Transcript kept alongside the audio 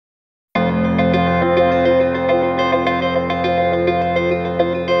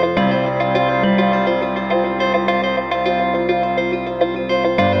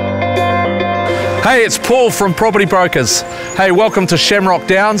Hey, it's Paul from Property Brokers. Hey, welcome to Shamrock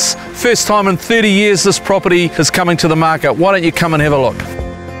Downs. First time in 30 years this property is coming to the market. Why don't you come and have a look?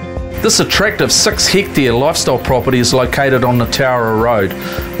 This attractive 6-hectare lifestyle property is located on Ngatawara Road.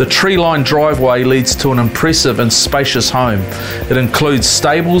 The tree-lined driveway leads to an impressive and spacious home. It includes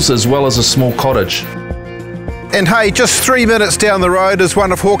stables as well as a small cottage. And hey, just 3 minutes down the road is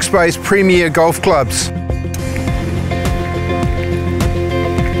one of Hawke's Bay's premier golf clubs.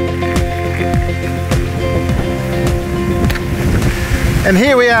 And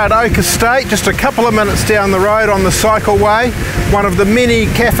here we are at Oak Estate, just a couple of minutes down the road on the cycleway, one of the many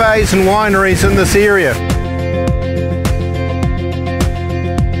cafes and wineries in this area.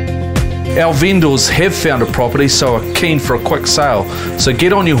 Our vendors have found a property, so are keen for a quick sale. So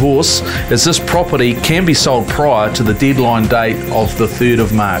get on your horse, as this property can be sold prior to the deadline date of the 3rd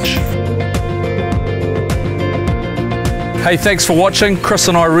of March. Hey, thanks for watching. Chris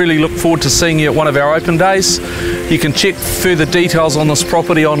and I really look forward to seeing you at one of our open days. You can check further details on this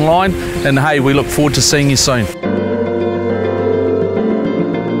property online, and hey, we look forward to seeing you soon.